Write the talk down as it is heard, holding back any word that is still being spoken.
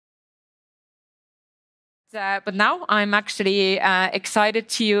But now I'm actually excited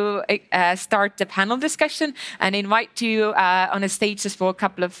to start the panel discussion and invite you on a stage as well, a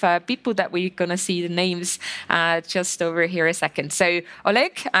couple of people that we're going to see the names just over here a second. So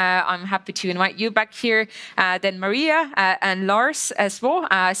Oleg, I'm happy to invite you back here. Then Maria and Lars as well.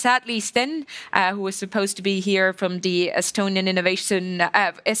 Sadly, Sten, who was supposed to be here from the Estonian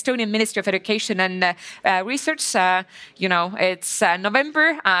Ministry of Education and Research. It's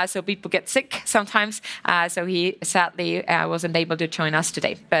November, so people get sick sometimes. So he sadly wasn't able to join us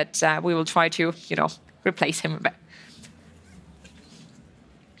today, but we will try to, replace him a bit.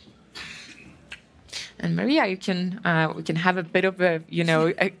 And Maria, we can have a bit of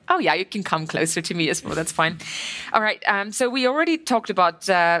oh yeah, you can come closer to me as well. That's fine. All right. So we already talked about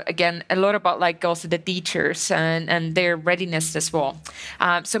again a lot about like also the teachers and their readiness as well.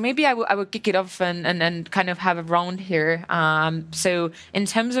 So maybe I will kick it off and kind of have a round here. So in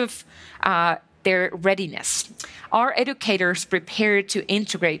terms of their readiness. Are educators prepared to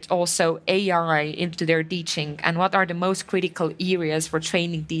integrate also AI into their teaching? And what are the most critical areas for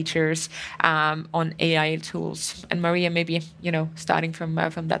training teachers on AI tools? And Maria, maybe, starting from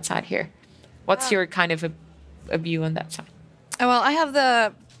that side here. What's your kind of a view on that side? Well, I have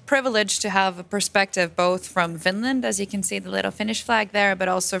the privilege to have a perspective both from Finland, as you can see the little Finnish flag there, but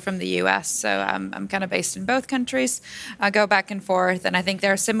also from the US. So I'm kind of based in both countries. I go back and forth, and I think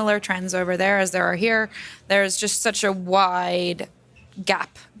there are similar trends over there as there are here. There's just such a wide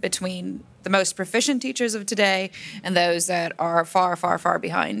gap between the most proficient teachers of today and those that are far, far, far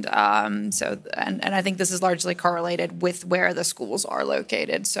behind. And I think this is largely correlated with where the schools are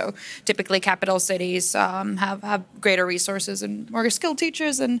located. So typically capital cities have greater resources and more skilled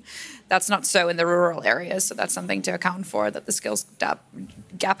teachers, and that's not so in the rural areas. So that's something to account for, that the skills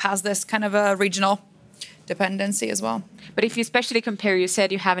gap has this kind of a regional dependency as well. But if you especially compare, you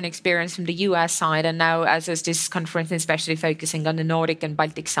said you have an experience from the US side, and now as is this conference especially focusing on the Nordic and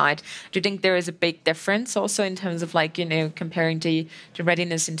Baltic side, do you think there is a big difference also in terms of comparing the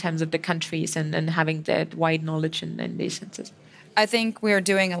readiness in terms of the countries and having that wide knowledge in these senses? I think we're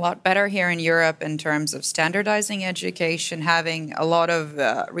doing a lot better here in Europe in terms of standardizing education, having a lot of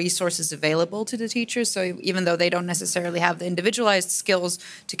resources available to the teachers. So even though they don't necessarily have the individualized skills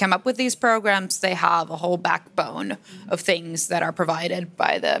to come up with these programs, they have a whole backbone of things that are provided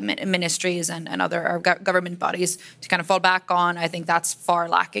by the ministries and other government bodies to kind of fall back on. I think that's far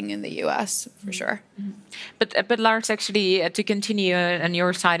lacking in the US, for sure. Mm-hmm. But Lars, actually, to continue on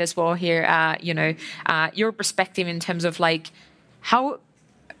your side as well here, your perspective in terms of how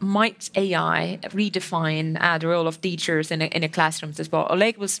might AI redefine the role of teachers in a classrooms as well?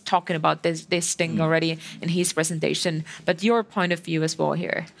 Oleg was talking about this thing already in his presentation, but your point of view as well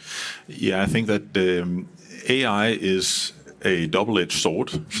here. Yeah, I think that AI is a double-edged sword,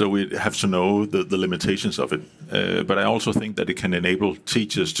 so we have to know the limitations of it. But I also think that it can enable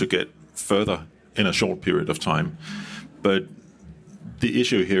teachers to get further in a short period of time. But the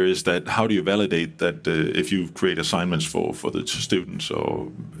issue here is that how do you validate that if you create assignments for the students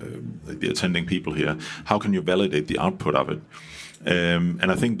or the attending people here, how can you validate the output of it?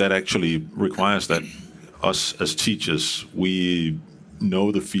 And I think that actually requires that us as teachers, we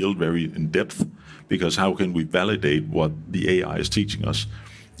know the field very in depth, because how can we validate what the AI is teaching us?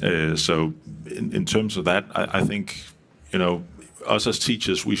 So in terms of that, I think, us as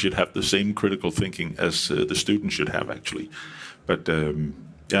teachers, we should have the same critical thinking as the students should have, actually. But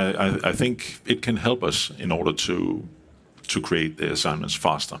I think it can help us in order to create the assignments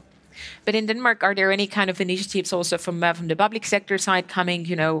faster. But in Denmark, are there any kind of initiatives also from the public sector side coming,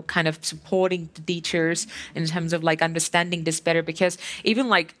 kind of supporting the teachers in terms of understanding this better? Because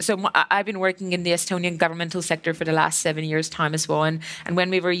even I've been working in the Estonian governmental sector for the last 7 years' time as well. And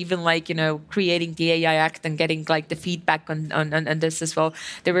when we were even creating the AI Act and getting the feedback on this as well,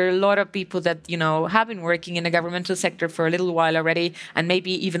 there were a lot of people that, have been working in the governmental sector for a little while already, and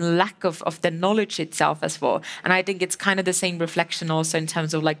maybe even lack of the knowledge itself as well. And I think it's kind of the same reflection also in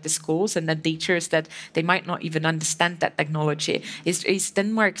terms of the schools and the teachers, that they might not even understand that technology. Is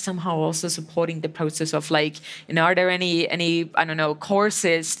Denmark somehow also supporting the process of are there any I don't know,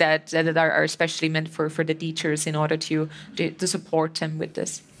 courses that are especially meant for the teachers in order to support them with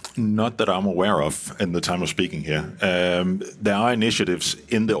this? Not that I'm aware of in the time of speaking here. There are initiatives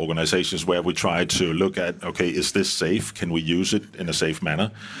in the organizations where we try to look at, okay, is this safe? Can we use it in a safe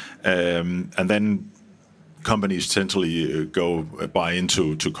manner? And then companies essentially buy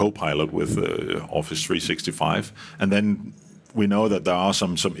into Copilot with Office 365, and then we know that there are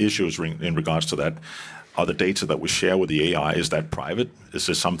some issues in regards to that. Are the data that we share with the AI, is that private? Is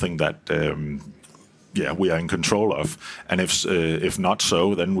this something that we are in control of. And if not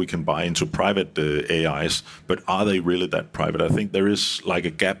so, then we can buy into private AIs. But are they really that private? I think there is like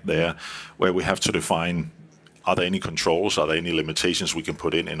a gap there where we have to define: are there any controls? Are there any limitations we can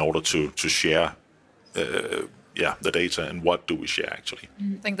put in order to share? The data, and what do we share actually?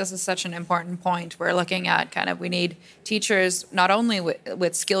 I think this is such an important point. We're looking at we need teachers not only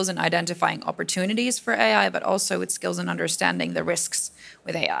with skills in identifying opportunities for AI, but also with skills in understanding the risks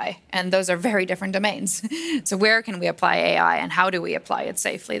with AI. And those are very different domains. So where can we apply AI and how do we apply it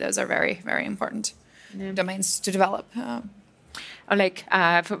safely? Those are very, very important domains to develop.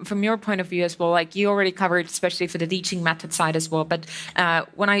 From your point of view as well, like you already covered, especially for the teaching method side as well. But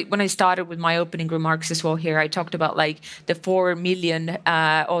when I started with my opening remarks as well here, I talked about like the 4 million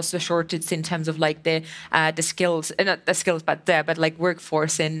also shortage in terms of like the skills, not the skills, but like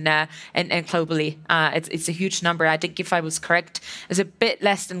workforce and globally. It's a huge number. I think if I was correct, it's a bit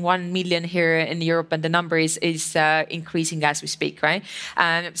less than 1 million here in Europe, and the number is increasing as we speak, right?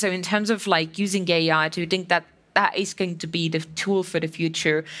 So in terms of like using AI, do you think that is going to be the tool for the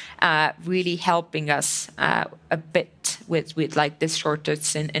future, really helping us a bit with like this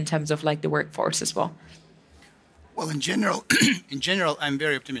shortage in terms of like the workforce as well? Well, in general, I'm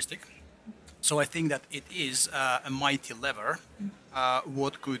very optimistic. So I think that it is a mighty lever,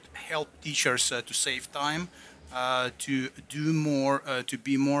 what could help teachers to save time, to do more, to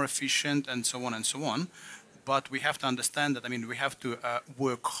be more efficient, and so on and so on. But we have to understand that, we have to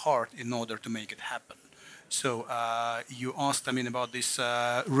work hard in order to make it happen. So you asked, about this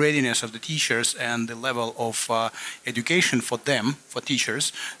readiness of the teachers and the level of education for them, for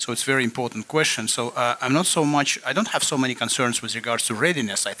teachers. So it's a very important question. So I don't have so many concerns with regards to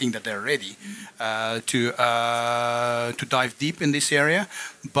readiness. I think that they're ready to dive deep in this area.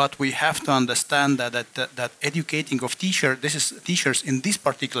 But we have to understand that educating of teachers in this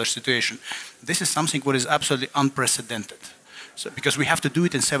particular situation, this is something what is absolutely unprecedented. So, because we have to do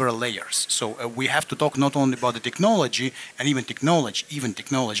it in several layers. So we have to talk not only about the technology and even technology.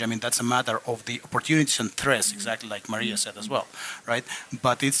 That's a matter of the opportunities and threats, exactly like Maria said as well, right?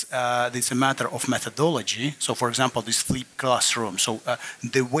 But it's a matter of methodology. So, for example, this flipped classroom. So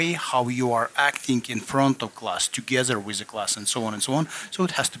the way how you are acting in front of class, together with the class, and so on and so on. So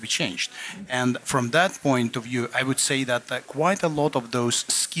it has to be changed. And from that point of view, I would say that quite a lot of those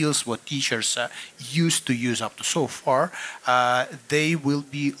skills what teachers used to use up to so far, they will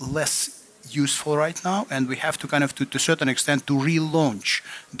be less useful right now, and we have to to a certain extent to relaunch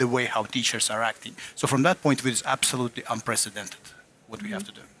the way how teachers are acting. So from that point of view, it's absolutely unprecedented what we have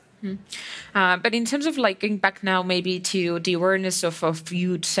to do. But in terms of like going back now maybe to the awareness of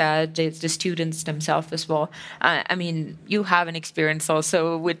youth, the students themselves as well. You have an experience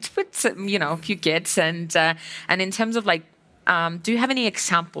also with a few kids, and in terms of like, do you have any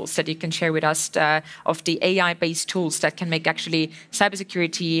examples that you can share with us of the AI-based tools that can make actually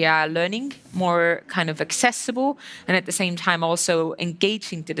cybersecurity learning more kind of accessible and at the same time also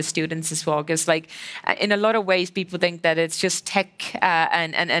engaging to the students as well? Because like in a lot of ways, people think that it's just tech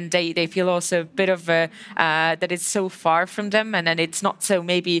and they feel also a bit of that it's so far from them and it's not so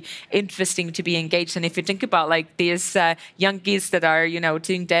maybe interesting to be engaged. And if you think about like these young kids that are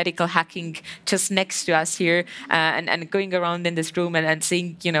doing the ethical hacking just next to us here and going around in this room and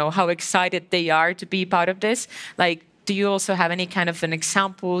seeing how excited they are to be part of this, like, do you also have any kind of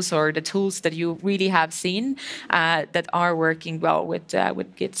examples or the tools that you really have seen that are working well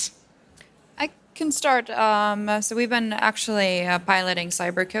with kids? I can start. So we've been actually piloting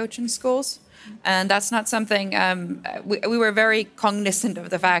CyberCoach in schools. And that's not something, we were very cognizant of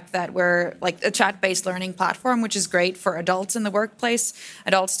the fact that we're like a chat-based learning platform, which is great for adults in the workplace.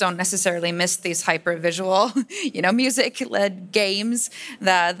 Adults don't necessarily miss these hyper-visual, music-led games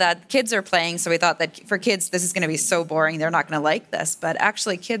that kids are playing. So we thought that for kids, this is going to be so boring, they're not going to like this. But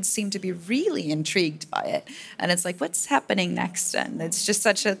actually, kids seem to be really intrigued by it. And it's like, what's happening next? And it's just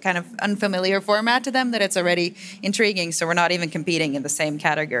such a kind of unfamiliar format to them that it's already intriguing. So we're not even competing in the same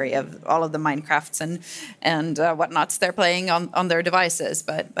category of all of the Minecrafts and whatnots they're playing on their devices,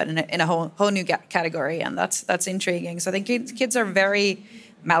 but in a whole new category, and that's intriguing. So I think kids are very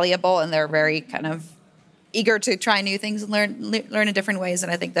malleable and they're very kind of eager to try new things and learn in different ways.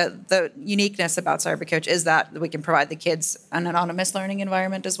 And I think that the uniqueness about CyberCoach is that we can provide the kids an anonymous learning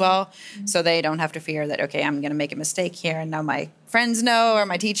environment as well, so they don't have to fear that, okay, I'm going to make a mistake here and now my friends know or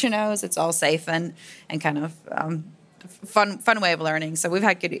my teacher knows. It's all safe and kind of fun way of learning. So we've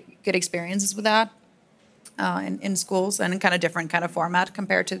had good experiences with that in schools and in kind of different kind of format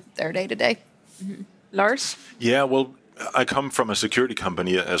compared to their day-to-day. Mm-hmm. Lars? Yeah, well, I come from a security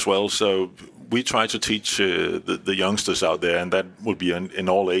company as well, so we try to teach the youngsters out there, and that will be in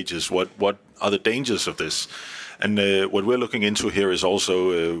all ages, what are the dangers of this? And what we're looking into here is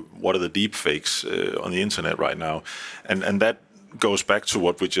also what are the deep fakes on the internet right now, and that goes back to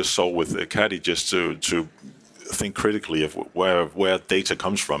what we just saw with Kadi, just to think critically of where data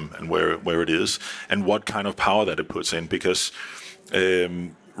comes from and where it is and what kind of power that it puts in, because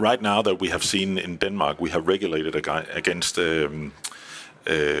right now that we have seen in Denmark, we have regulated against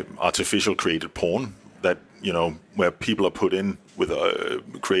artificial created porn, that, you know, where people are put in with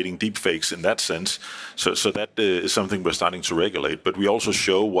creating deepfakes in that sense. So that is something we're starting to regulate. But we also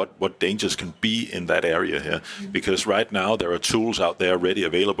show what dangers can be in that area here, because right now there are tools out there ready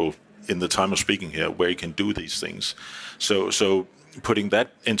available in the time of speaking here where you can do these things. So putting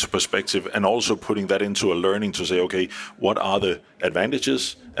that into perspective and also putting that into a learning to say, okay, what are the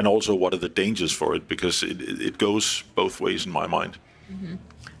advantages and also what are the dangers for it? Because it goes both ways in my mind.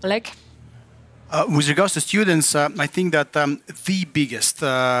 Oleg? With regards to students, I think that the biggest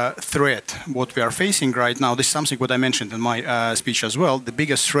threat, what we are facing right now, this is something what I mentioned in my speech as well, the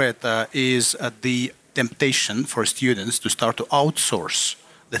biggest threat is the temptation for students to start to outsource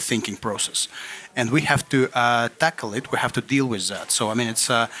the thinking process. And we have to tackle it, we have to deal with that. So, I mean, it's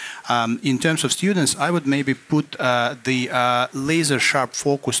in terms of students, I would maybe put the laser sharp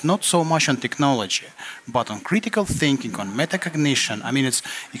focus not so much on technology, but on critical thinking, on metacognition. I mean, it's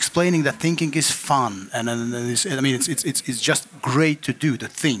explaining that thinking is fun, and it's just great to do, to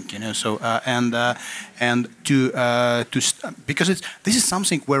think, you know. So because this is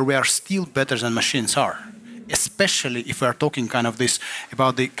something where we are still better than machines are. Especially if we are talking kind of this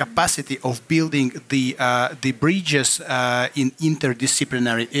about the capacity of building the bridges in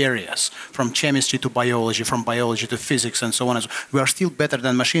interdisciplinary areas, from chemistry to biology, from biology to physics, and so on. We are still better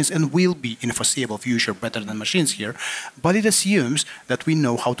than machines, and will be in a foreseeable future better than machines here. But it assumes that we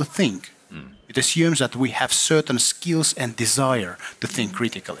know how to think. It assumes that we have certain skills and desire to think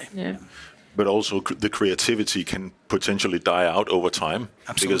critically. Yeah. But also the creativity can potentially die out over time.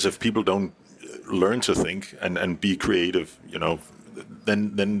 Absolutely. Because if people don't learn to think and be creative, you know,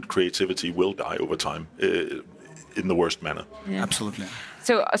 then creativity will die over time in the worst manner. Yeah. Absolutely.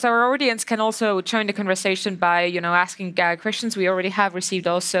 So our audience can also join the conversation by, you know, asking questions. We already have received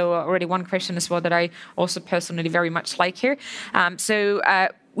also already one question as well that I also personally very much like here.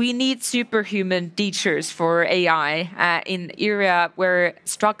 We need superhuman teachers for AI in area where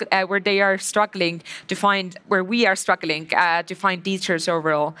they are struggling to find, where we are struggling to find teachers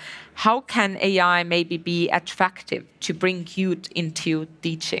overall. How can AI maybe be attractive to bring youth into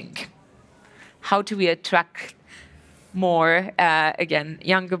teaching? How do we attract more, again,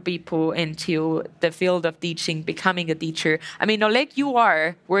 younger people into the field of teaching, becoming a teacher? I mean, Oleg, you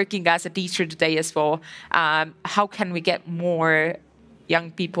are working as a teacher today as well. How can we get more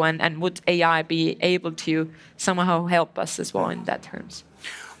young people, and would AI be able to somehow help us as well in that terms?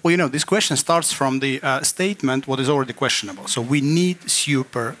 Well, you know, this question starts from the statement what is already questionable. So we need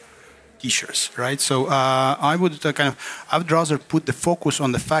super teachers, right? So I would rather put the focus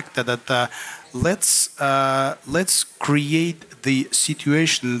on the fact that let's create the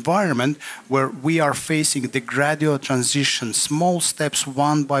situation environment where we are facing the gradual transition, small steps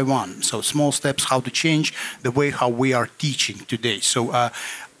one by one. So small steps how to change the way how we are teaching today. So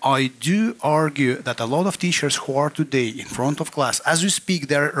I do argue that a lot of teachers who are today in front of class, as we speak,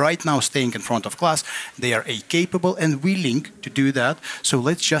 they're right now staying in front of class, they are capable and willing to do that. So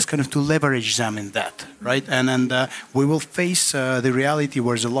let's just kind of to leverage them in that, right? And we will face the reality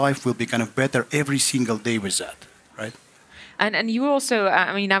where the life will be kind of better every single day with that, right? And you also,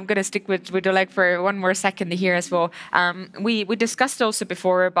 I mean, I'm going to stick with Oleg for one more second here as well. We discussed also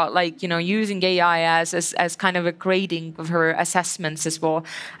before about, like, you know, using AI as kind of a grading of her assessments as well.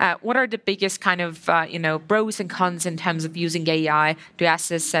 What are the biggest kind of, you know, pros and cons in terms of using AI to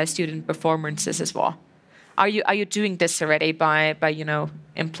assess student performances as well? Are you doing this already by you know,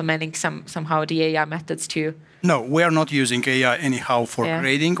 implementing somehow the AI methods too? No, we are not using AI anyhow for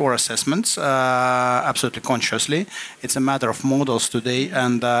grading or assessments, absolutely consciously. It's a matter of models today,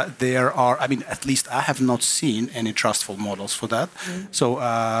 and there are, I mean, at least I have not seen any trustful models for that. So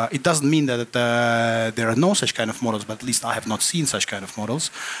it doesn't mean that there are no such kind of models, but at least I have not seen such kind of models.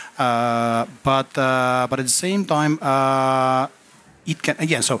 But at the same time, it can,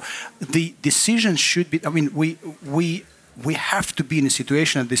 again, so the decision should be, I mean, we have to be in a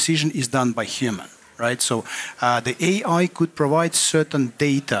situation that decision is done by human. Right, so the AI could provide certain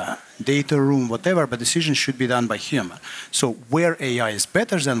data room, whatever, but decisions should be done by human. So where AI is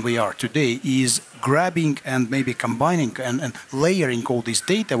better than we are today is grabbing and maybe combining and layering all this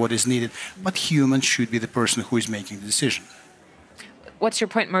data, what is needed, but humans should be the person who is making the decision. what's your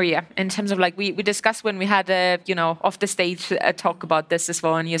point, Maria, in terms of like we discussed when we had a off the stage a talk about this as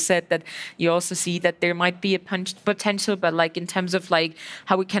well, and you said that you also see that there might be a potential, but like in terms of like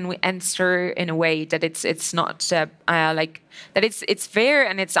how we answer in a way that it's not like that it's fair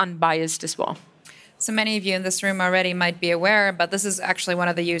and it's unbiased as well. So many of you in this room already might be aware, but this is actually one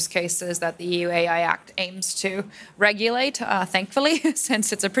of the use cases that the EU AI Act aims to regulate, thankfully,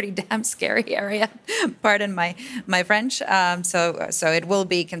 since it's a pretty damn scary area. Pardon my French. So it will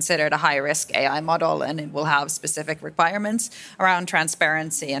be considered a high-risk AI model, and it will have specific requirements around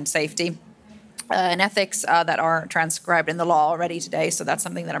transparency and safety. And ethics that are transcribed in the law already today. So that's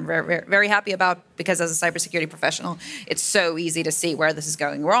something that I'm very, very happy about, because as a cybersecurity professional, it's so easy to see where this is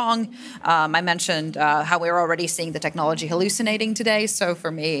going wrong. I mentioned how we're already seeing the technology hallucinating today. So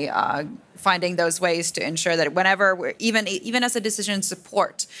for me, finding those ways to ensure that whenever we're, even as a decision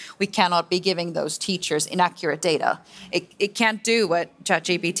support, we cannot be giving those teachers inaccurate data. It can't do what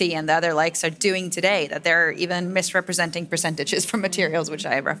ChatGPT and the other likes are doing today, that they're even misrepresenting percentages from materials, which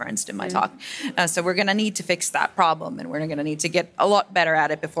I referenced in my talk. So we're going to need to fix that problem, and we're going to need to get a lot better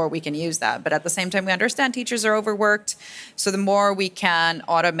at it before we can use that. But at the same time, we understand teachers are overworked. So the more we can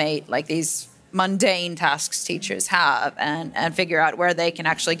automate like these mundane tasks teachers have and figure out where they can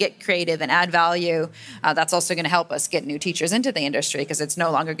actually get creative and add value, that's also going to help us get new teachers into the industry, because it's no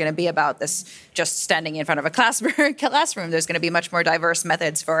longer going to be about this just standing in front of a classroom. There's going to be much more diverse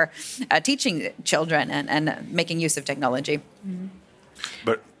methods for teaching children and making use of technology. Mm-hmm.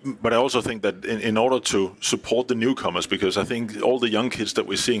 But I also think that in order to support the newcomers, because I think all the young kids that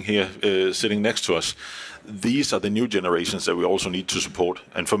we're seeing here sitting next to us, these are the new generations that we also need to support.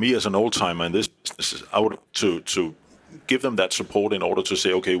 And for me as an old timer in this business, I would to give them that support in order to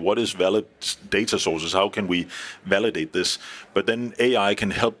say, okay, what is valid data sources? How can we validate this? But then AI can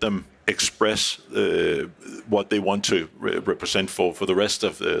help them express what they want to represent for the rest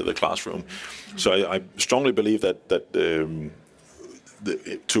of the classroom. So I strongly believe that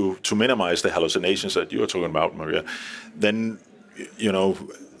to minimize the hallucinations that you're talking about, Maria, then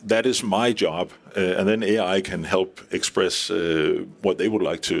that is my job, and then AI can help express what they would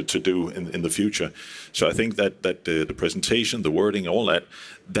like to do in the future. So I think that the presentation, the wording, all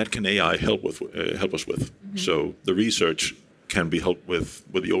that can AI help us with. Mm-hmm. So the research can be helped with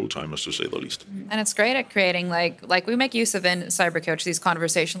the old timers, to say the least. And it's great at creating like we make use of in CyberCoach these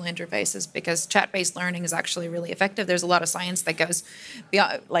conversational interfaces, because chat-based learning is actually really effective. There's a lot of science that goes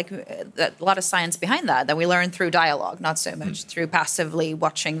beyond, a lot of science behind that we learn through dialogue, not so much through passively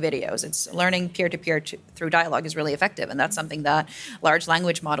watching videos. It's learning peer-to-peer through dialogue is really effective, and that's something that large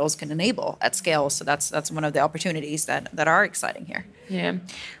language models can enable at scale. So that's one of the opportunities that are exciting here. Yeah,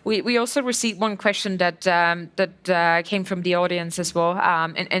 we also received one question that came from the audience as well.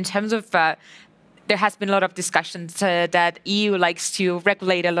 In terms of there has been a lot of discussions that EU likes to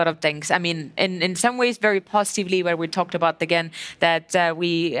regulate a lot of things. I mean, in some ways very positively, where we talked about again that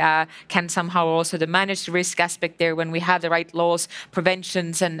we can somehow also manage the risk aspect there when we have the right laws,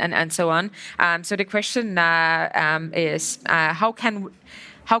 preventions, and so on. So the question is how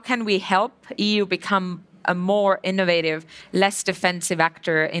can we help EU become a more innovative, less defensive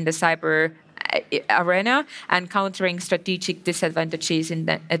actor in the cyber arena and countering strategic disadvantages in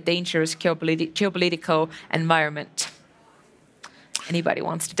a dangerous geopolitical environment? Anybody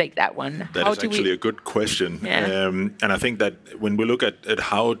wants to take that one? That is actually a good question. Yeah. And I think that when we look at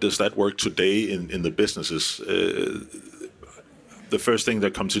how does that work today in the businesses, the first thing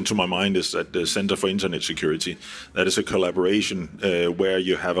that comes into my mind is that the Center for Internet Security, that is a collaboration where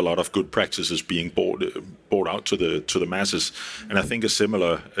you have a lot of good practices being brought out to the masses. And I think a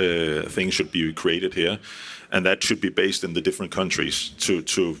similar thing should be created here, and that should be based in the different countries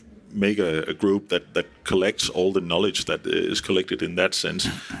to make a group that collects all the knowledge that is collected in that sense,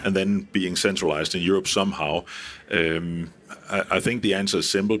 and then being centralized in Europe somehow. I think the answer is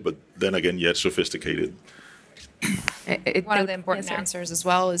simple, but then again, yet sophisticated. One of the important answers as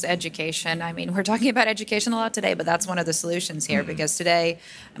well is education. I mean, we're talking about education a lot today, but that's one of the solutions here, because today,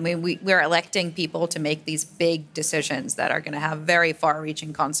 I mean, we're electing people to make these big decisions that are going to have very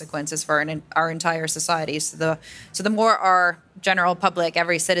far-reaching consequences for our entire society. So the more our general public,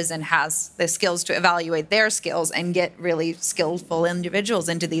 every citizen has the skills to evaluate their skills and get really skillful individuals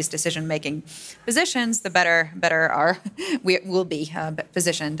into these decision-making positions, the better we will be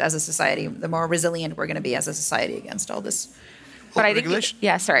positioned as a society, the more resilient we're going to be as a society against all this. But I regulation, think,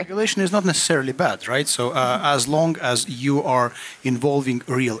 yeah, sorry. Regulation is not necessarily bad, right? So as long as you are involving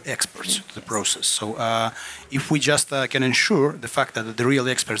real experts to the process. So if we just can ensure the fact that the real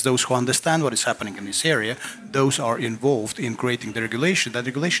experts, those who understand what is happening in this area, those are involved in creating the regulation. That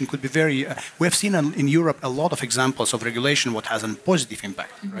regulation could be very. We have seen in Europe a lot of examples of regulation what has a positive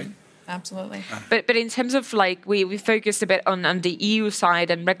impact, right? Absolutely. But in terms of like we focused a bit on the EU side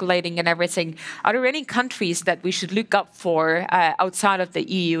and regulating and everything. Are there any countries that we should look up for outside of the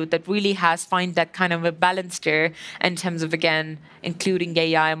EU that really has find that kind of a balance there in terms of again including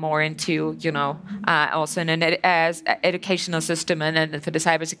AI more into also in an educational system and for the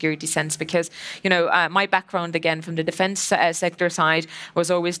cybersecurity sense? Because my background again from the defense sector side was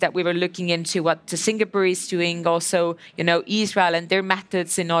always that we were looking into what Singapore is doing, also Israel and their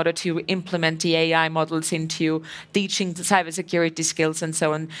methods in order to implement the AI models into teaching the cybersecurity skills and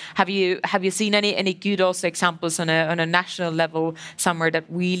so on. Have you seen any good also examples on a national level somewhere that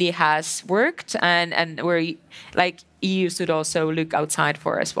really has worked and where like EU should also look outside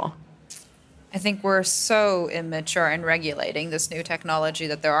for as well? I think we're so immature in regulating this new technology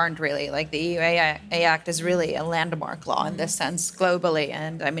that there aren't really, like the EU AI Act is really a landmark law in this sense globally.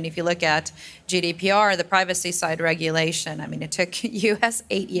 And I mean, if you look at GDPR, the privacy side regulation, I mean, it took US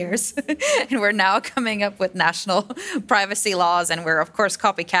 8 years and we're now coming up with national privacy laws. And we're, of course,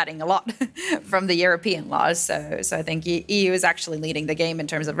 copycatting a lot from the European laws. So I think EU is actually leading the game in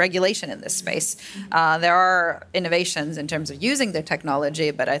terms of regulation in this space. There are innovations in terms of using the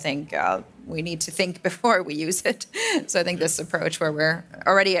technology, but I think we need to think before we use it. So I think this approach where we're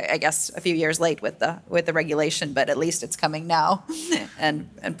already, I guess, a few years late with the regulation, but at least it's coming now, and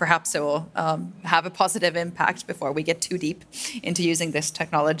perhaps it will have a positive impact before we get too deep into using this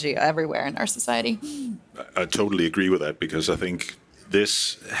technology everywhere in our society. I totally agree with that because I think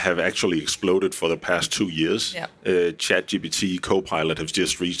this have actually exploded for the past 2 years. Yep. ChatGPT, Copilot have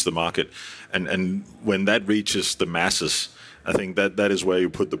just reached the market, and when that reaches the masses, I think that is where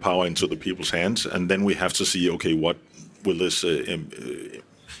you put the power into the people's hands, and then we have to see, okay, what will this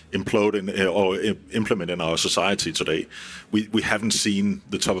implode or implement in our society today? We haven't seen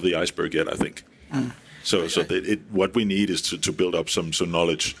the top of the iceberg yet, I think. So what we need is to build up some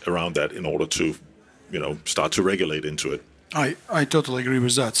knowledge around that in order to, start to regulate into it. I totally agree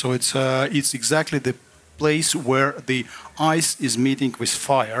with that. So it's exactly the place where the ice is meeting with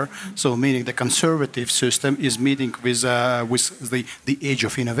fire, so meaning the conservative system is meeting with the age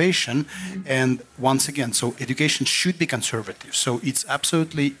of innovation, and once again, so education should be conservative. So it's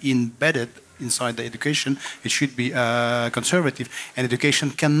absolutely embedded inside the education. It should be conservative, and education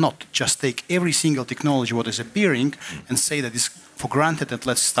cannot just take every single technology what is appearing and say that it's for granted and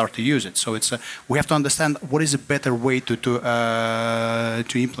let's start to use it. So it's we have to understand what is a better way to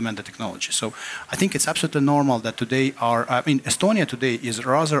implement the technology. So I think it's absolutely normal that today Estonia today is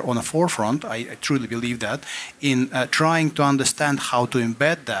rather on a forefront. I truly believe that in trying to understand how to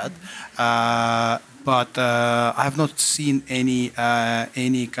embed that. But I have not seen any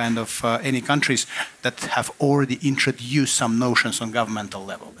countries that have already introduced some notions on governmental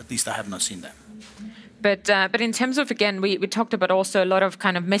level. At least I have not seen them. But in terms of, again, we talked about also a lot of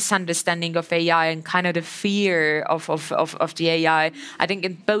kind of misunderstanding of AI and kind of the fear of the AI. I think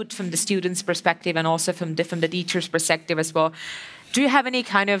in both from the student's perspective and also from the teacher's perspective as well. Do you have any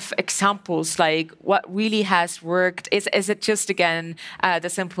kind of examples, like what really has worked? Is it just, again, the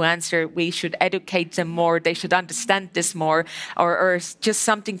simple answer, we should educate them more, they should understand this more, or just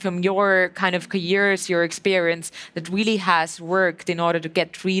something from your kind of years, your experience that really has worked in order to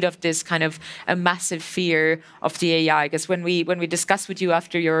get rid of this kind of a massive fear of the AI? Because when we discussed with you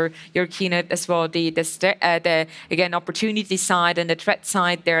after your keynote as well, the again, opportunity side and the threat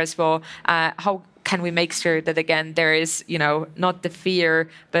side there as well, how can we make sure that, again, there is, not the fear,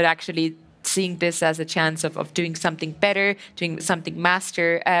 but actually seeing this as a chance of doing something better, doing something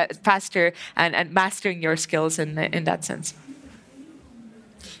faster, and mastering your skills in that sense?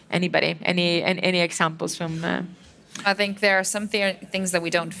 Anybody? Any examples from? I think there are some things that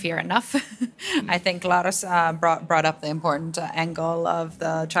we don't fear enough. I think Laros brought up the important angle of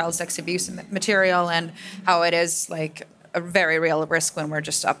the child sex abuse material and how it is like a very real risk when we're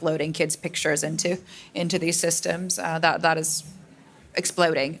just uploading kids' pictures into these systems. That is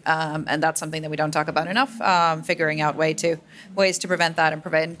exploding, and that's something that we don't talk about enough. Figuring out ways to prevent that and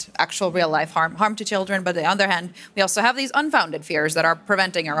prevent actual real life harm to children. But on the other hand, we also have these unfounded fears that are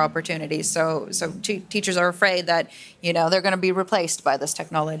preventing our opportunities. So teachers are afraid that they're going to be replaced by this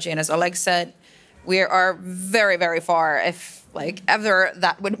technology. And as Oleg said, we are very, very far, if ever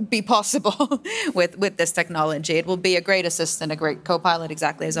that would be possible with this technology. It will be a great assistant, a great co-pilot,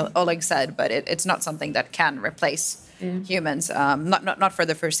 exactly as Oleg said, but it's not something that can replace humans, not for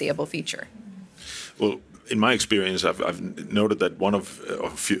the foreseeable future. Well, in my experience, I've noted that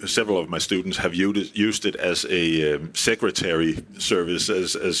several of my students have used it as a secretary service,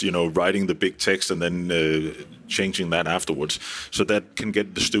 as writing the big text and then changing that afterwards. So that can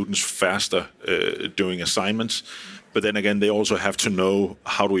get the students faster doing assignments. But then again, they also have to know,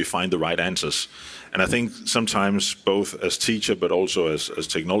 how do we find the right answers? And I think sometimes, both as teacher but also as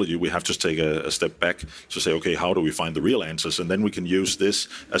technology, we have to take a step back to say, okay, how do we find the real answers? And then we can use this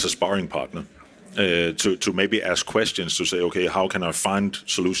as a sparring partner. To maybe ask questions to say, okay, how can I find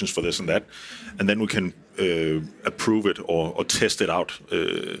solutions for this and that? And then we can approve it or test it out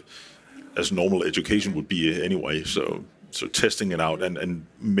as normal education would be anyway. So testing it out and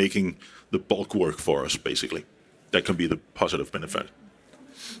making the bulk work for us, basically. That can be the positive benefit.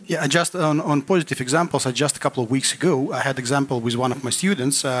 Yeah, just on positive examples, just a couple of weeks ago, I had example with one of my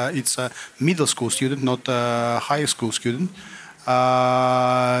students. It's a middle school student, not a high school student.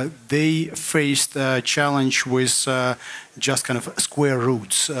 They faced a challenge with just kind of square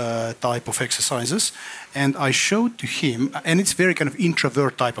roots type of exercises. And I showed to him, and it's very kind of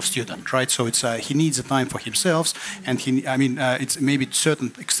introvert type of student, right? So it's he needs a time for himself, and it's maybe to a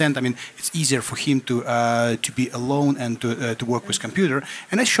certain extent. It's easier for him to be alone and to work with computer.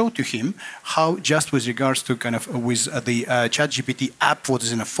 And I showed to him how, just with regards to kind of with the ChatGPT app, what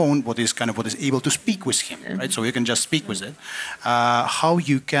is in a phone, what is able to speak with him, right? So you can just speak with it. How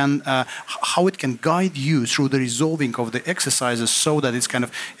it can guide you through the resolving of the exercises, so that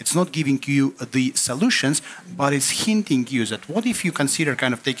it's not giving you the solution, but it's hinting you that what if you consider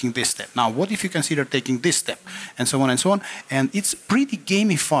taking this step? Now, what if you consider taking this step? And so on and so on. And it's pretty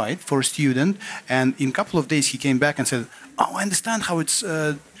gamified for a student. And in a couple of days, he came back and said, "Oh, I understand how it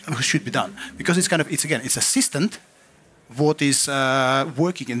should be done." Because it's assistant what is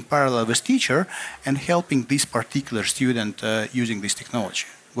working in parallel with teacher and helping this particular student using this technology.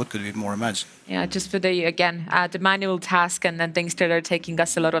 What could we more imagine? Yeah, just for the manual task and then things that are taking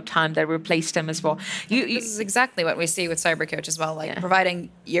us a lot of time, that replace them as well. This is exactly what we see with CyberCoach as well, providing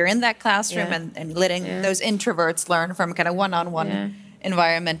you're in that classroom and letting those introverts learn from kind of one-on-one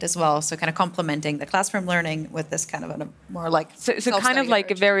environment as well. So kind of complementing the classroom learning with this kind of a more like so kind of like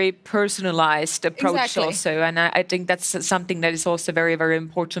a very personalized approach also. And I think that's something that is also very, very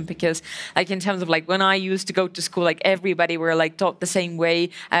important, because like in terms of like when I used to go to school, like everybody were like taught the same way,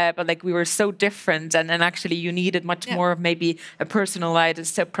 but like we were so different, and actually you needed much more of maybe a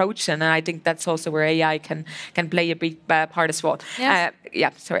personalized approach. And I think that's also where AI can play a big part as well.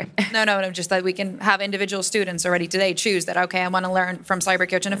 Sorry. No, just that we can have individual students already today choose that, okay, I want to learn from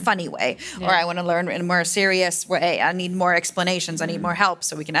CyberCoach in a funny way, or I want to learn in a more serious way. I need more explanations. I need more help,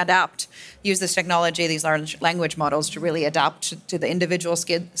 so we can adapt, use this technology, these large language models to really adapt to the individual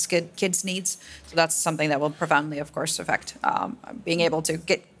kids' needs. So that's something that will profoundly, of course, affect being able to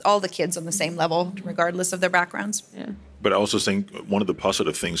get all the kids on the same level, regardless of their backgrounds. Yeah. But I also think one of the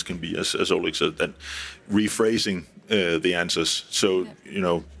positive things can be, as Oleg said, that rephrasing the answers. So,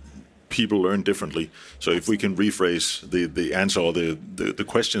 people learn differently. So if we can rephrase the answer or the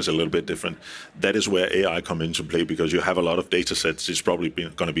questions a little bit different, that is where AI come into play, because you have a lot of data sets it's probably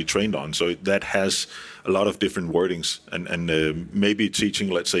going to be trained on. So that has a lot of different wordings, and maybe teaching,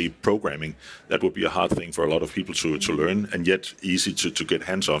 let's say, programming, that would be a hard thing for a lot of people to learn, and yet easy to get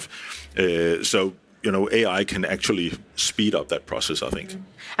hands off. AI can actually speed up that process, I think.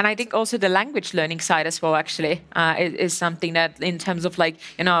 And I think also the language learning side as well, actually, is something that, in terms of like,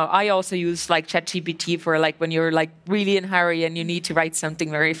 I also use like ChatGPT for like when you're like really in a hurry and you need to write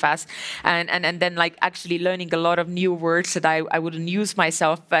something very fast, and then like actually learning a lot of new words that I wouldn't use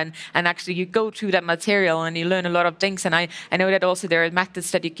myself, and actually you go through that material and you learn a lot of things. And I know that also there are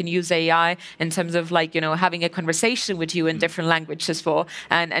methods that you can use AI in terms of like, having a conversation with you in different languages as well,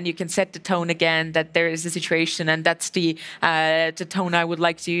 and you can set the tone again, that there is a situation, and that's the tone I would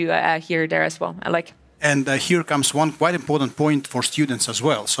like to hear there as well. And here comes one quite important point for students as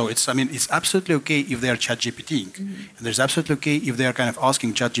well. So it's absolutely okay if they are ChatGPTing, and there's absolutely okay if they are kind of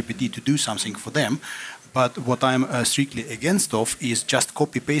asking ChatGPT to do something for them. But what I'm strictly against of is just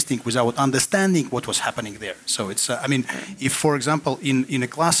copy pasting without understanding what was happening there. So it's if, for example, in a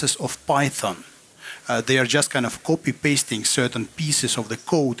classes of Python, they are just kind of copy-pasting certain pieces of the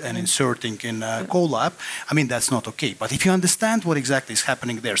code and inserting in Colab, that's not okay. But if you understand what exactly is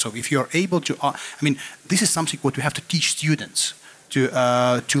happening there, so if you're able to, this is something what we have to teach students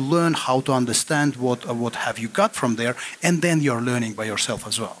to learn how to understand what have you got from there, and then you're learning by yourself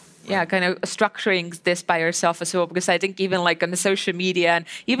as well. Yeah, kind of structuring this by yourself as well, because I think even like on the social media and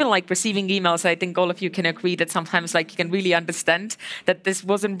even like receiving emails, I think all of you can agree that sometimes like you can really understand that this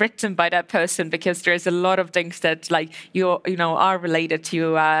wasn't written by that person, because there's a lot of things that like you know are related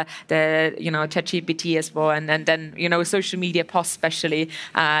to the ChatGPT as well, and then social media posts especially,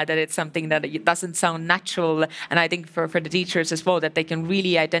 that it's something that it doesn't sound natural, and I think for the teachers as well, that they can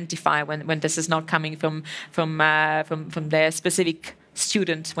really identify when this is not coming from their specific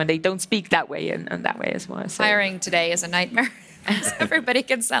student, when they don't speak that way and that way as well. So. Hiring today is a nightmare. Everybody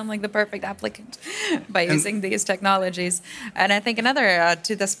can sound like the perfect applicant by using these technologies. And I think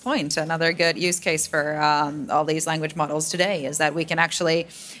to this point, another good use case for all these language models today is that we can actually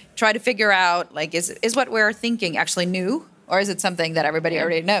try to figure out, like, is what we're thinking actually new, or is it something that everybody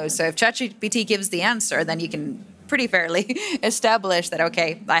already knows? So if ChatGPT gives the answer, then you can pretty fairly establish that,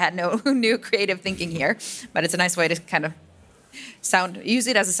 okay, I had no new creative thinking here, but it's a nice way to kind of use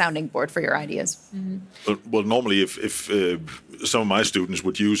it as a sounding board for your ideas. Mm-hmm. Well, normally, if some of my students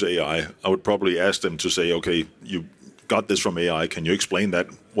would use AI, I would probably ask them to say, okay, you got this from AI, can you explain that,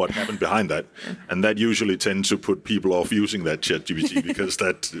 what happened behind that? And that usually tends to put people off using that ChatGPT, because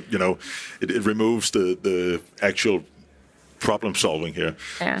that, it removes the actual problem solving here.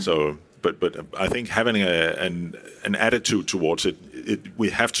 Yeah. So, but I think having an attitude towards it, we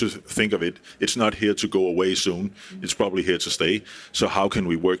have to think of it. It's not here to go away soon. It's probably here to stay. So how can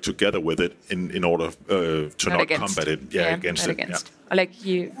we work together with it in order to not combat it? Yeah, against it. Yeah. Like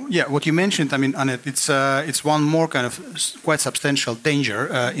you. Yeah, what you mentioned, I mean, Annette, it's one more kind of quite substantial danger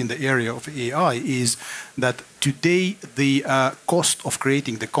in the area of AI is that today the cost of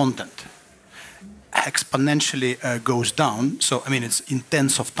creating the content exponentially goes down. So, I mean, it's in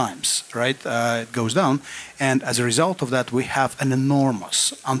tens of times, right? It goes down. And as a result of that, we have an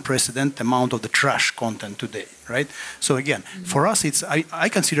enormous, unprecedented amount of the trash content today, right? So again, for us, I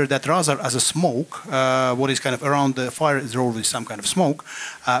consider that rather as a smoke. What is kind of around the fire is always some kind of smoke.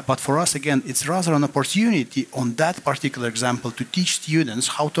 But for us, again, it's rather an opportunity on that particular example to teach students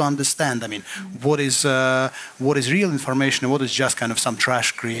how to understand, I mean, what is real information and what is just kind of some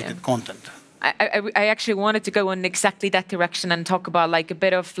trash created content. I actually wanted to go in exactly that direction and talk about like a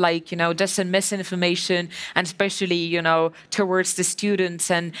bit of like, just some misinformation, and especially, towards the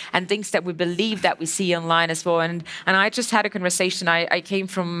students and things that we believe that we see online as well. And I just had a conversation. I came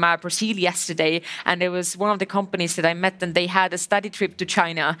from Brazil yesterday, and it was one of the companies that I met, and they had a study trip to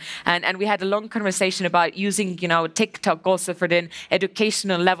China. And we had a long conversation about using, TikTok also for the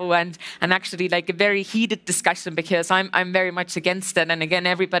educational level, and actually like a very heated discussion, because I'm very much against it. And again,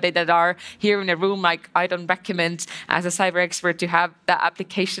 everybody that are here in a room, like I don't recommend as a cyber expert to have that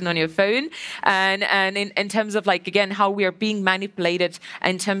application on your phone. And in terms of like, again, how we are being manipulated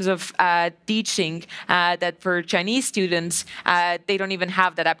in terms of teaching, that for Chinese students, they don't even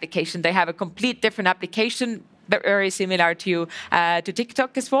have that application. They have a complete different application, very similar to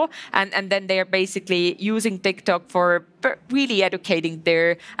TikTok as well, and then they are basically using TikTok for really educating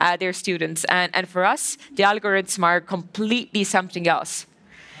their students. And for us, the algorithms are completely something else.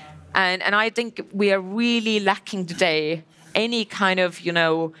 And I think we are really lacking today any kind of,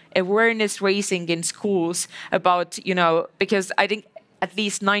 awareness raising in schools about, because I think at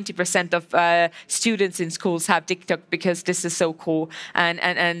least 90% of students in schools have TikTok because this is so cool,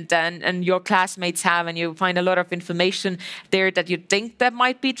 and your classmates have, and you find a lot of information there that you think that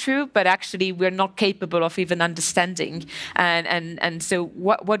might be true, but actually we're not capable of even understanding. And so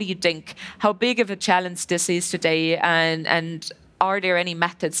what do you think? How big of a challenge this is today, and are there any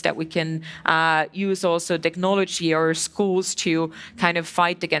methods that we can use also technology or schools to kind of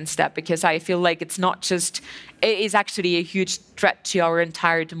fight against that? Because I feel like it is actually a huge threat to our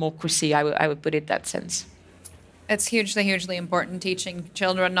entire democracy. I would put it that sense. It's hugely important teaching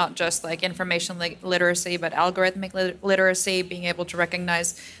children not just like information literacy, but algorithmic literacy, being able to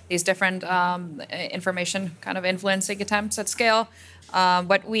recognize these different information kind of influencing attempts at scale.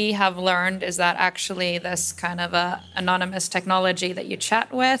 What we have learned is that actually this kind of anonymous technology that you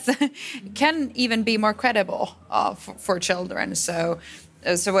chat with can even be more credible for children. So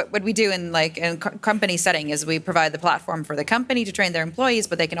what we do in company setting is we provide the platform for the company to train their employees,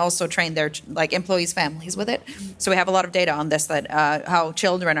 but they can also train their employees' families with it. So we have a lot of data on this, that how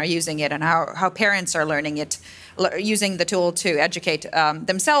children are using it and how parents are learning it, using the tool to educate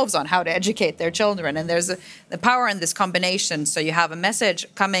themselves on how to educate their children. And there's the power in this combination. So you have a message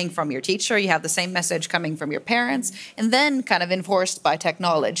coming from your teacher, you have the same message coming from your parents, and then kind of enforced by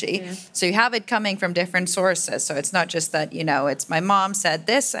technology. Yeah. So you have it coming from different sources. So it's not just that, it's my mom said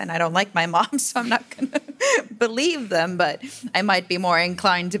this and I don't like my mom, so I'm not going to believe them, but I might be more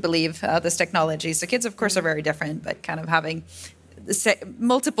inclined to believe this technology. So kids, of course, are very different, but kind of having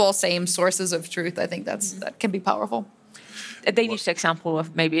multiple same sources of truth. I think that can be powerful. A Danish example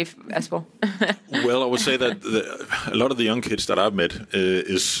of maybe as well. Well, I would say that a lot of the young kids that I've met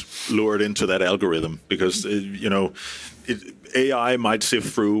is lured into that algorithm because, AI might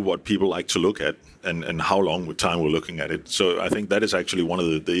sift through what people like to look at and how long with time we're looking at it. So I think that is actually one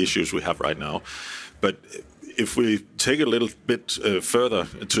of the issues we have right now. But if we take it a little bit further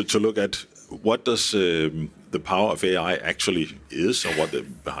to look at what does the power of AI actually is, or what the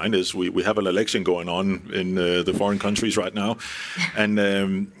behind is. We have an election going on in the foreign countries right now, and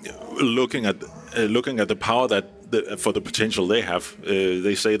looking at the power that for the potential they have,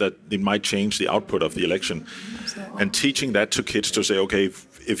 they say that it might change the output of the election. Absolutely. And teaching that to kids to say, okay,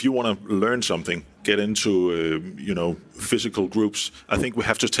 if you want to learn something, get into physical groups. I think we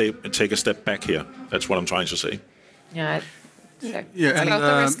have to take a step back here. That's what I'm trying to say. Yeah. It's about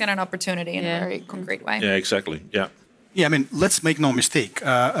the risk and an opportunity in a very concrete way. Yeah, exactly. Yeah. Yeah, I mean, let's make no mistake.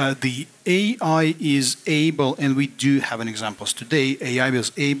 The AI is able, and we do have an examples today. AI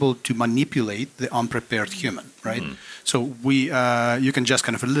is able to manipulate the unprepared human, right? Mm. So you can just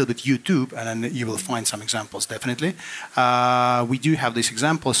kind of a little bit YouTube, and then you will find some examples. Definitely, we do have these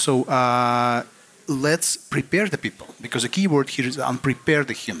examples. So. Let's prepare the people, because the key word here is unprepared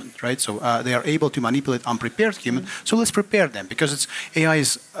the human, right? So they are able to manipulate unprepared human. So let's prepare them, because AI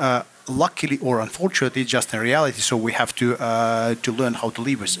is luckily or unfortunately just a reality. So we have to learn how to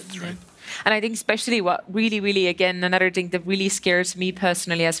live with it, right? And I think especially what really, again, another thing that really scares me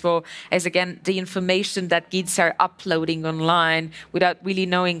personally as well is, again, the information that kids are uploading online without really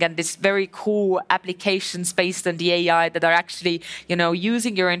knowing, and this very cool applications based on the AI that are actually,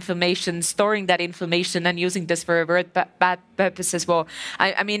 using your information, storing that information and using this for a very bad purpose as well.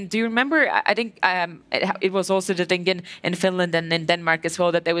 I mean, do you remember, I think it was also the thing in Finland and in Denmark as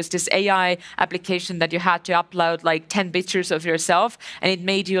well, that there was this AI application that you had to upload like 10 pictures of yourself, and it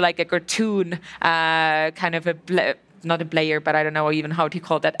made you like a cartoon, kind of not a player, but I don't know even how to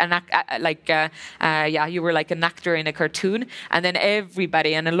call that. You were like an actor in a cartoon, and then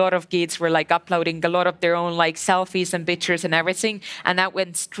everybody and a lot of kids were like uploading a lot of their own like selfies and pictures and everything, and that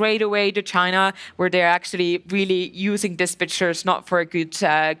went straight away to China, where they're actually really using these pictures not for a good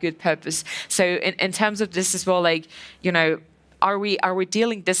purpose. So in terms of this as well, like, are we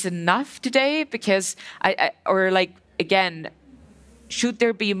dealing this enough today? Because again, should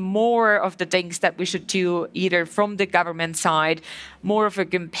there be more of the things that we should do, either from the government side, more of a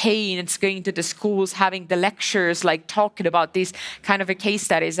campaign, it's going to the schools, having the lectures, like talking about these kind of a case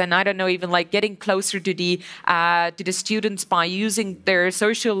studies, and I don't know, even like getting closer to the students by using their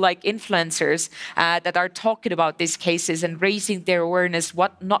social like influencers that are talking about these cases and raising their awareness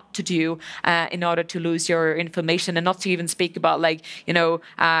what not to do in order to lose your information, and not to even speak about like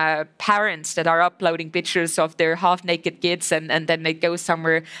parents that are uploading pictures of their half-naked kids and then they go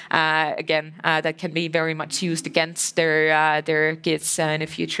somewhere that can be very much used against their kids in the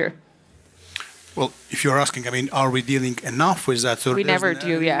future. Well, if you're asking, I mean, are we dealing enough with that? So we never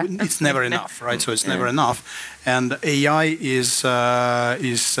do, yeah. It's never enough, right? So it's never enough. And AI is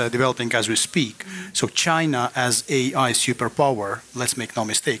developing as we speak. So China as AI superpower, let's make no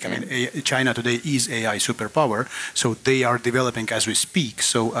mistake. I mean, China today is AI superpower. So they are developing as we speak.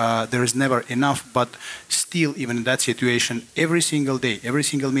 So there is never enough. But still, even in that situation, every single day, every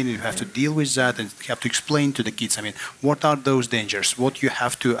single minute, you have to deal with that and you have to explain to the kids, I mean, what are those dangers? What you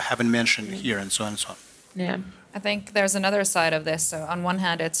have to haven't mentioned here, and so on and so on. Yeah. I think there's another side of this. So on one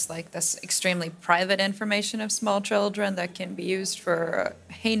hand, it's like this extremely private information of small children that can be used for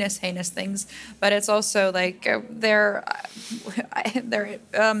heinous things. But it's also like their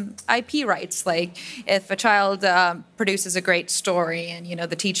IP rights. Like if a child produces a great story and,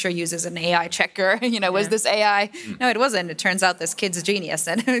 the teacher uses an AI checker, was this AI? No, it wasn't. It turns out this kid's a genius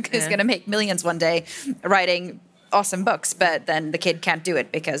and is going to make millions one day writing awesome books, but then the kid can't do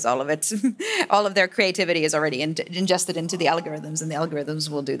it because all of their creativity is already ingested into the algorithms, and the algorithms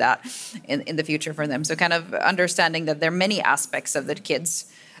will do that in the future for them. So kind of understanding that there are many aspects of the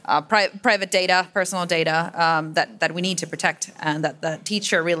kids' private data, personal data that we need to protect, and that the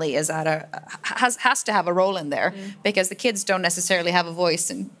teacher really is has to have a role in there, because the kids don't necessarily have a voice,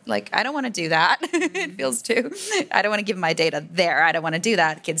 and like, I don't want to do that. It feels too. I don't want to give my data there. I don't want to do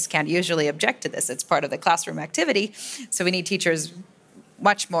that. Kids can't usually object to this. It's part of the classroom activity. So we need teachers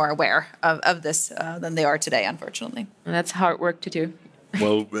much more aware of this than they are today, unfortunately. And that's hard work to do.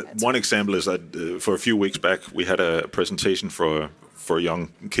 Well, one example is that for a few weeks back, we had a presentation for young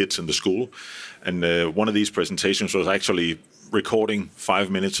kids in the school, and one of these presentations was actually recording 5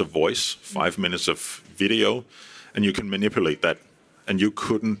 minutes of voice, 5 minutes of video, and you can manipulate that, and you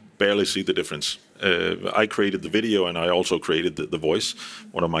couldn't barely see the difference. I created the video and I also created the voice.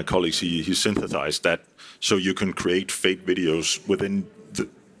 One of my colleagues, he synthesized that so you can create fake videos within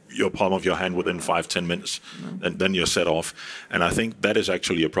your palm of your hand within 5-10 minutes, and then you're set off. And I think that is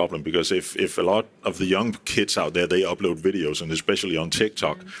actually a problem, because if a lot of the young kids out there, they upload videos, and especially on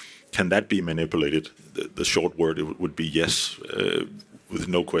TikTok, can that be manipulated? The short word would be yes, with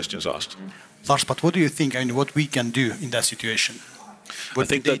no questions asked. Lars, but what do you think? I mean, what we can do in that situation? I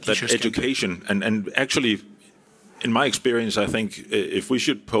think that education and actually, in my experience, I think if we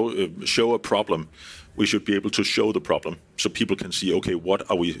should show a problem, we should be able to show the problem so people can see, okay, what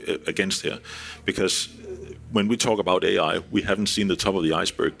are we against here? Because when we talk about AI, we haven't seen the top of the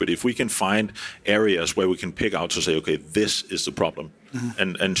iceberg. But if we can find areas where we can pick out to say, okay, this is the problem,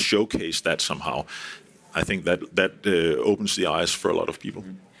 and showcase that somehow, I think that opens the eyes for a lot of people.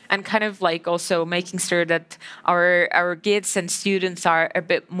 And kind of like also making sure that our kids and students are a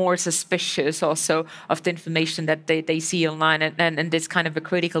bit more suspicious also of the information that they see online, and this kind of a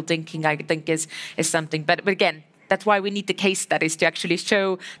critical thinking, I think, is something. But again, that's why we need the case studies to actually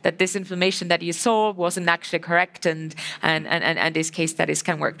show that this information that you saw wasn't actually correct, and these case studies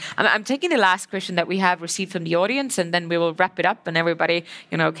can work. I'm taking the last question that we have received from the audience, and then we will wrap it up, and everybody,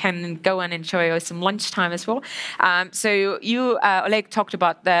 can go and enjoy some lunchtime as well. So you, Oleg, talked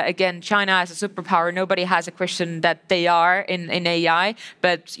about again, China as a superpower. Nobody has a question that they are in AI,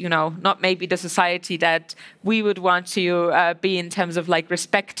 but not maybe the society that we would want to be in terms of like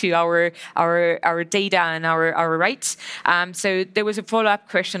respect to our data and our rights. So there was a follow-up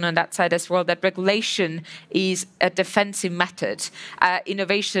question on that side as well, that regulation is a defensive method.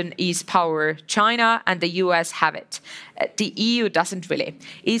 Innovation is power. China and the US have it. The EU doesn't really.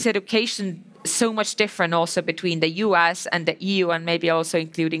 Is education so much different also between the US and the EU, and maybe also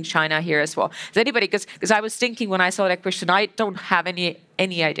including China here as well? Does anybody, because I was thinking when I saw that question, I don't have any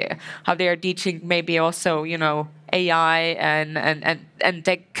idea how they are teaching maybe also, AI and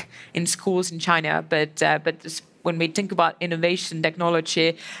tech in schools in China, but when we think about innovation,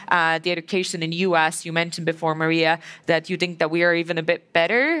 technology, the education in US, you mentioned before, Maria, that you think that we are even a bit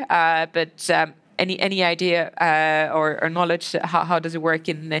better, but any idea or knowledge, how does it work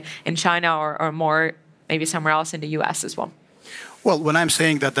in China or more maybe somewhere else in the US as well? Well, when I'm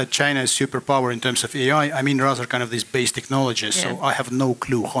saying that China is superpower in terms of AI, I mean rather kind of these base technologies. Yeah. So I have no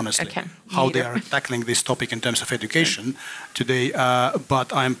clue, honestly, how they are tackling this topic in terms of education today.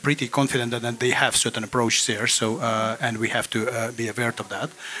 But I'm pretty confident that they have certain approach there. So and we have to be aware of that.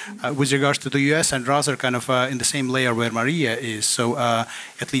 With regards to the US, and rather kind of in the same layer where Maria is. So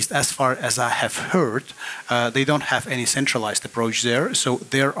at least as far as I have heard, they don't have any centralized approach there. So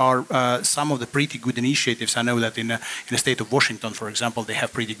there are some of the pretty good initiatives. I know that in the state of Washington, for example, they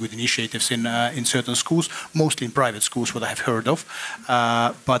have pretty good initiatives in certain schools, mostly in private schools, what I have heard of,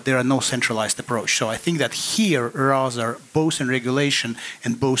 but there are no centralized approach. So I think that here, rather, both in regulation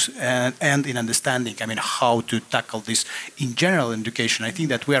and both and in understanding, I mean, how to tackle this in general education, I think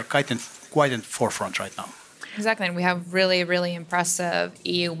that we are quite in forefront right now. Exactly, and we have really, really impressive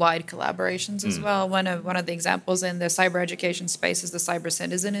EU-wide collaborations as well. One of the examples in the cyber education space is the Cyber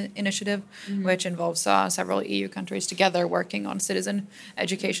Citizen Initiative, which involves several EU countries together working on citizen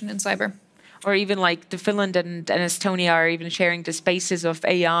education in cyber. Or even like the Finland and Estonia are even sharing the spaces of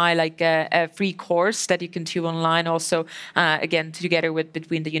AI, like a free course that you can do online. Also, again, together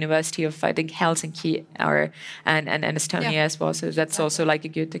between the University of, I think, Helsinki and Estonia as well. So that's also like a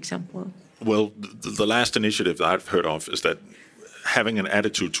good example. Well, the last initiative that I've heard of is that having an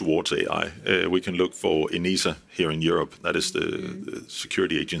attitude towards AI, we can look for ENISA here in Europe. That is the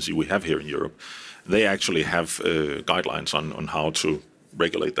security agency we have here in Europe. They actually have guidelines on how to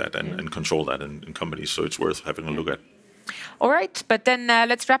regulate that and control that in companies. So it's worth having a look at. All right, but then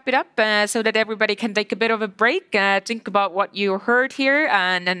let's wrap it up so that everybody can take a bit of a break, think about what you heard here,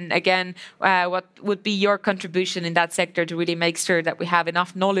 and then again, what would be your contribution in that sector to really make sure that we have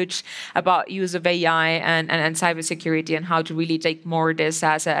enough knowledge about use of AI and cybersecurity, and how to really take more of this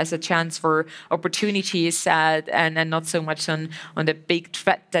as a chance for opportunities and not so much on the big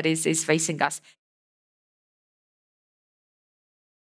threat that is facing us.